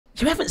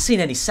You haven't seen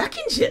any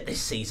sackings yet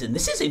this season.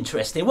 This is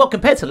interesting. Well,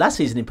 compared to last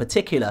season in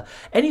particular.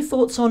 Any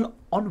thoughts on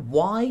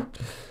why?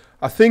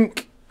 I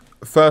think,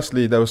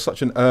 firstly, there was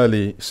such an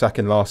early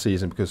sacking last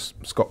season because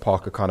Scott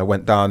Parker kind of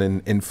went down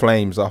in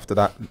flames after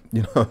that,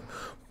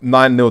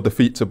 9-0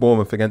 defeat to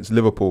Bournemouth against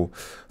Liverpool.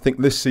 I think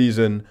this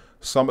season,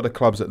 some of the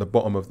clubs at the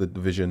bottom of the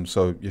division,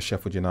 so your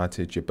Sheffield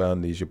United, your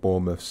Burnleys, your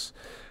Bournemouths,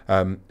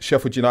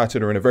 Sheffield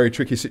United are in a very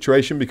tricky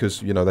situation because,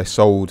 they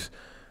sold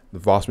the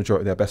vast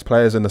majority of their best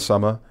players in the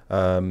summer.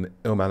 Ilman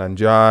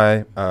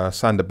Ndiaye,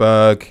 Sander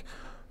Berg.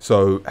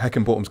 So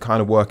Heckingbottom's kind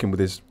of working with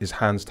his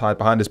hands tied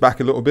behind his back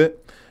a little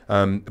bit.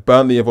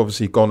 Burnley have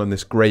obviously gone on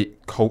this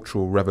great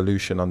cultural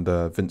revolution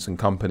under Vincent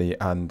Kompany,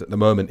 and at the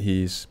moment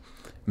he's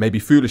maybe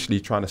foolishly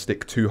trying to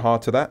stick too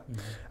hard to that.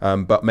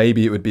 But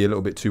maybe it would be a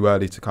little bit too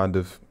early to kind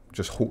of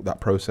just halt that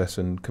process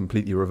and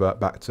completely revert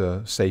back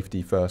to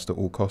safety first at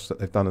all costs that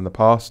they've done in the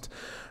past.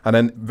 And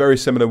then very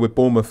similar with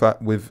Bournemouth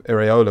with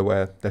Areola,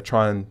 where they're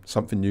trying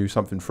something new,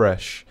 something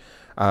fresh.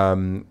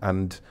 And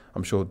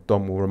I'm sure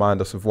Dom will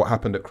remind us of what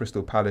happened at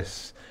Crystal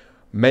Palace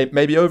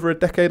maybe over a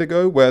decade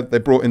ago, where they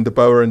brought in De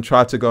Boer and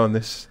tried to go on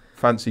this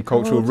fancy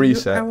cultural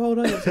reset. How old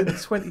are you? It was in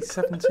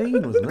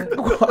 2017, wasn't it?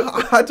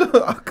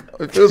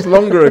 It feels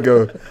longer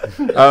ago.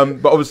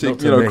 But obviously,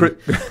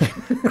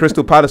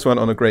 Crystal Palace went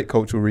on a great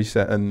cultural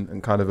reset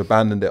and kind of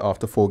abandoned it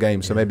after 4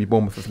 games. So maybe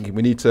Bournemouth are thinking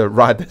we need to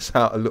ride this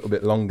out a little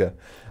bit longer.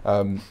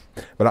 But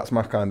that's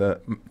my kind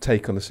of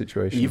take on the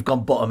situation. You've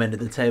gone bottom end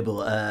of the table.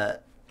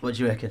 What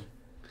do you reckon?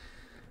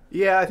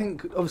 Yeah, I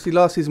think obviously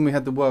last season we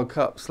had the World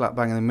Cup slap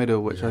bang in the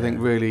middle, which I think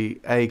really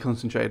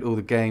concentrated all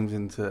the games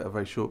into a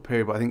very short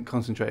period, but I think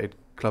concentrated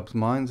clubs'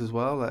 minds as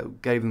well.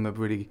 That gave them a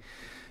really,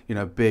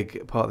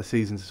 big part of the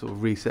season to sort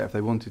of reset if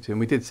they wanted to,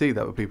 and we did see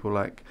that with people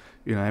like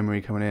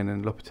Emery coming in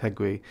and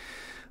Lopetegui.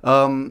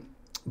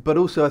 But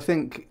also I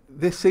think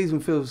this season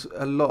feels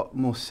a lot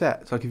more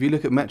set. Like if you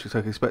look at metrics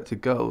like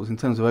expected goals in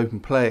terms of open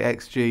play,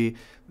 XG.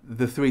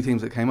 The 3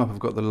 teams that came up have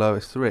got the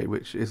lowest 3,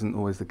 which isn't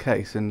always the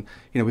case. And,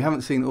 we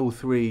haven't seen all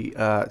 3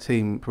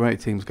 promoted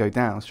teams go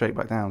straight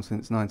back down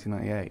since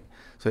 1998.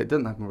 So it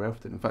doesn't happen very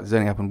often. In fact, it's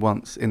only happened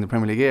once in the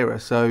Premier League era.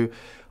 So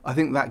I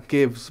think that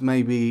gives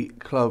maybe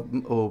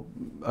club or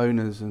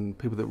owners and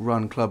people that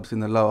run clubs in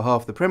the lower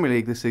half of the Premier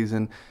League this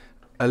season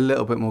a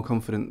little bit more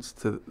confidence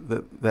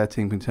that their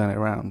team can turn it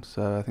around.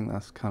 So I think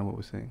that's kind of what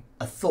we're seeing.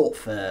 A thought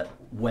for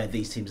where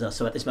these teams are.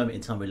 So at this moment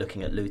in time, we're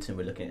looking at Luton,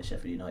 we're looking at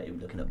Sheffield United,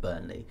 we're looking at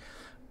Burnley.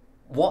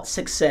 What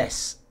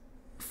success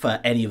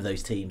for any of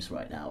those teams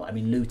right now? I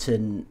mean,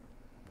 Luton,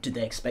 did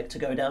they expect to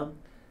go down?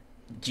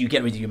 Do you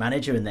get rid of your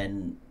manager and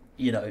then,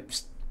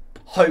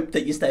 hope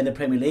that you stay in the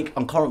Premier League?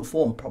 On current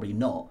form, probably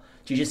not.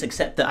 Do you just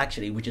accept that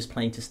actually we're just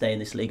playing to stay in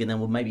this league and then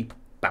we'll maybe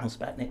bounce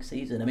back next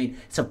season? I mean,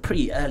 it's a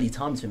pretty early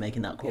time to be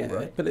making that call,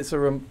 right? But it's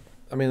the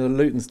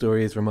Luton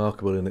story is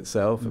remarkable in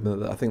itself.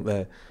 I think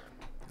it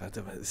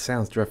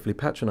sounds dreadfully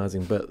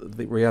patronising, but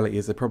the reality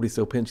is they're probably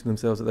still pinching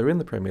themselves that they're in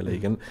the Premier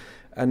League.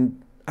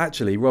 And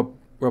actually, Rob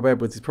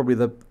Edwards is probably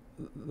the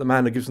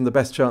man who gives them the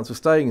best chance of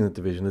staying in the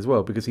division as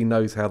well, because he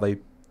knows how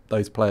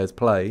those players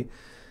play.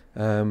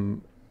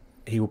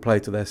 He will play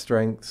to their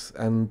strengths,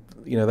 and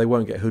they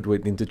won't get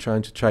hoodwinked into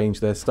trying to change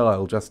their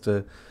style just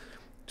to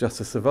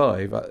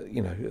survive.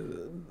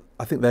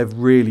 I think they're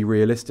really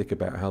realistic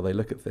about how they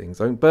look at things.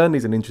 I mean,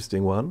 Burnley's an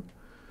interesting one,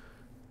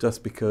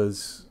 just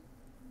because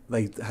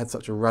they had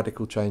such a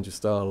radical change of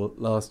style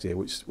last year,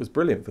 which was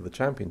brilliant for the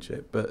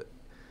Championship, but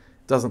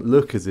doesn't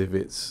look as if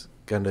it's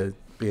going to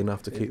be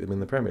enough to keep them in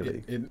the Premier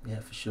League. Yeah,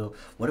 for sure.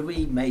 What do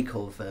we make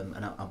of,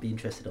 and I'll be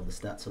interested on the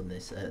stats on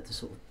this, the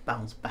sort of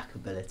bounce back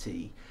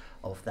ability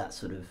of that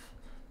sort of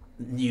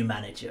new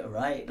manager,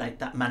 right? Like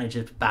that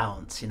manager's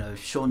bounce,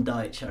 Sean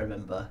Dyche, I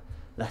remember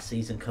last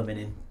season coming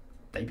in,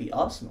 they beat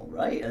Arsenal,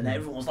 right? And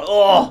everyone was like,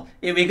 oh,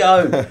 here we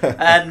go.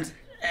 And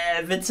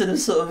Vincent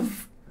has sort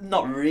of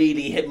not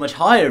really hit much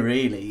higher,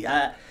 really.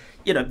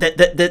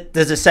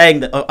 There's a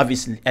saying that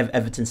obviously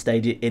Everton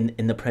stayed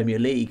in the Premier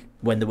League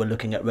when they were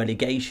looking at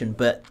relegation,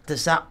 but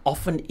does that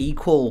often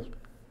equal,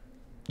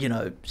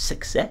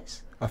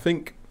 success? I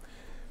think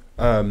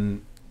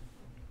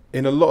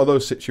in a lot of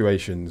those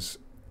situations,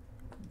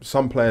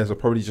 some players are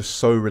probably just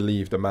so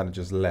relieved the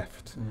manager's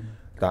left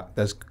that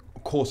there's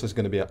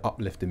going to be an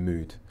uplifting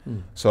mood.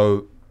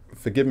 So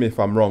forgive me if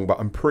I'm wrong, but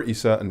I'm pretty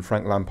certain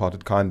Frank Lampard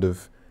had kind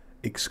of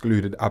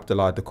excluded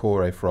Abdoulaye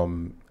Doucouré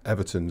from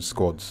Everton's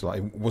squads.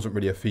 Like, it wasn't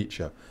really a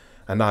feature.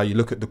 And now you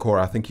look at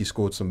Doucouré, I think he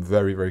scored some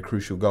very, very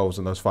crucial goals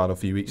in those final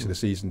few weeks of the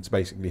season to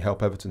basically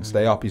help Everton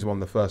stay up. He's one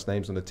of the first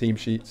names on the team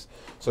sheets.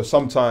 So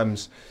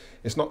sometimes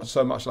it's not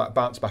so much like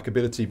bounce back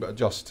ability, but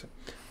just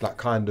that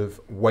kind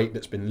of weight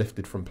that's been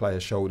lifted from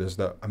players' shoulders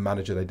that a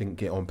manager they didn't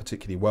get on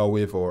particularly well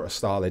with, or a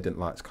style they didn't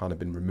like, has kind of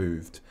been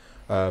removed.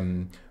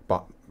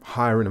 But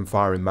hiring and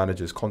firing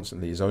managers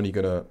constantly is only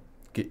going to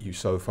get you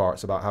so far.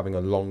 It's about having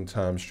a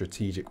long-term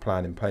strategic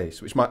plan in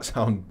place, which might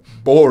sound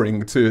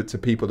boring to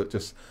people that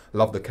just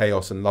love the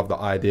chaos and love the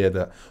idea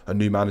that a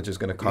new manager is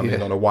going to come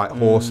in on a white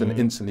horse and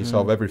instantly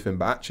solve everything.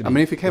 But actually, I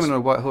mean, if he came in on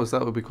a white horse,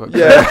 that would be quite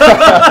cool.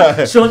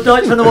 Sean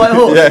Dyche on a white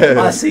horse.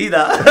 I see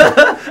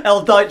that.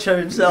 El Dyche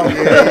himself.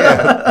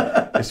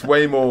 It's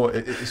way more.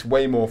 It's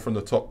way more from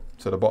the top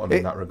to the bottom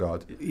in that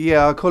regard.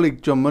 Yeah, our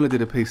colleague John Muller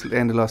did a piece at the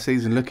end of last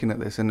season looking at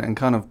this and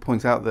kind of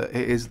points out that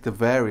it is the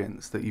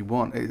variance that you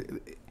want.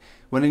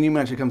 When a new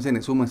manager comes in,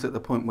 it's almost at the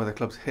point where the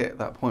club's hit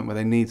that point where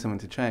they need something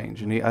to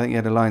change. And I think he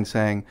had a line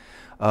saying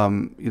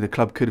the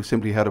club could have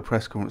simply held a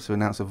press conference to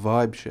announce a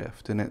vibe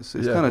shift, and it's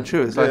kind of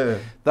true. It's like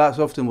that's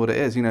often what it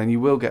is, and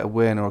you will get a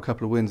win or a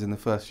couple of wins in the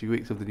first few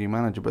weeks of the new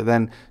manager, but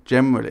then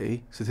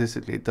generally,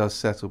 statistically, it does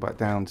settle back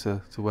down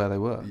to where they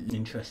were.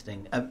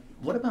 Interesting.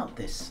 What about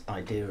this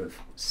idea of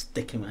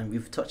sticking? And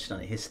we've touched on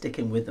it. He's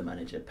sticking with the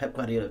manager. Pep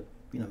Guardiola,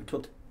 we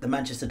talked the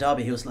Manchester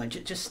derby. He was like,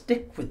 just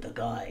stick with the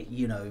guy.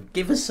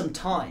 Give us some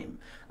time.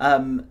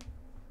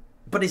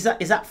 But is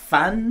that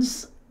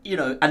fans?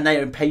 And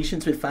they're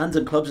impatient with fans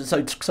and clubs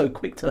and so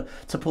quick to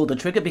pull the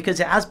trigger,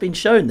 because it has been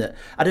shown that,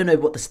 I don't know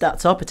what the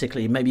stats are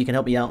particularly, maybe you can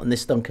help me out on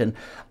this, Duncan,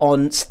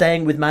 on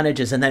staying with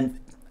managers and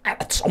then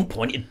at some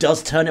point it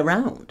does turn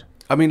around.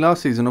 I mean,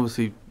 last season,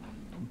 obviously,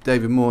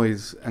 David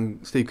Moyes and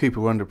Steve Cooper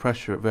were under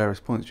pressure at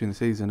various points during the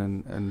season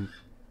and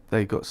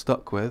they got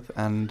stuck with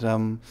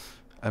and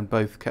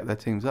both kept their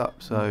teams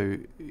up. So,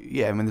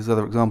 yeah, I mean, there's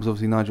other examples.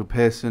 Obviously, Nigel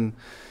Pearson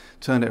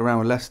turned it around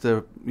with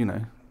Leicester,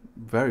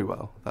 very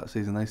well that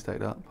season. They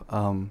stayed up,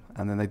 and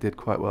then they did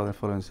quite well the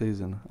following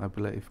season, I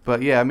believe.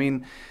 But yeah, I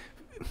mean,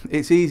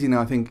 it's easy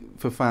now, I think,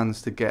 for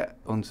fans to get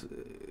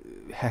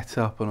het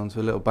up and onto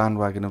a little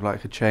bandwagon of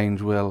like a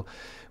change will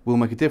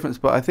make a difference.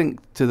 But I think,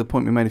 to the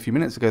point we made a few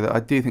minutes ago, that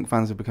I do think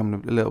fans are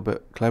becoming a little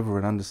bit cleverer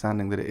in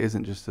understanding that it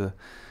isn't just a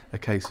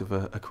case of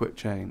a quick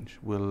change.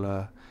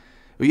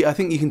 I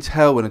think you can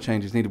tell when a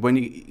change is needed when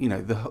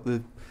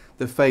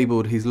the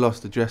fabled he's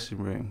lost the dressing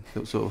room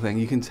sort of thing.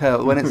 You can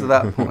tell when it's at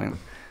that point.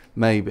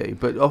 Maybe,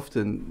 but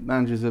often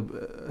managers are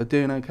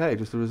doing okay,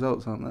 just the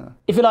results aren't there.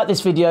 If you like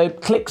this video,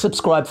 click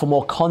subscribe for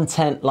more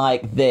content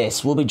like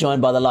this. We'll be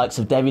joined by the likes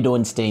of David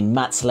Ornstein,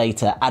 Matt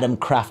Slater, Adam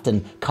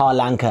Crafton,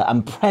 Carl Anker,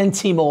 and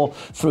plenty more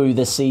through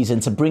the season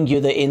to bring you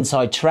the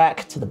inside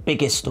track to the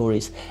biggest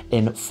stories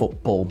in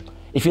football.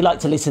 If you'd like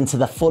to listen to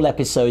the full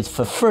episodes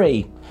for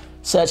free,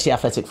 search the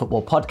Athletic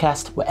Football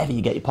Podcast wherever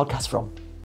you get your podcasts from.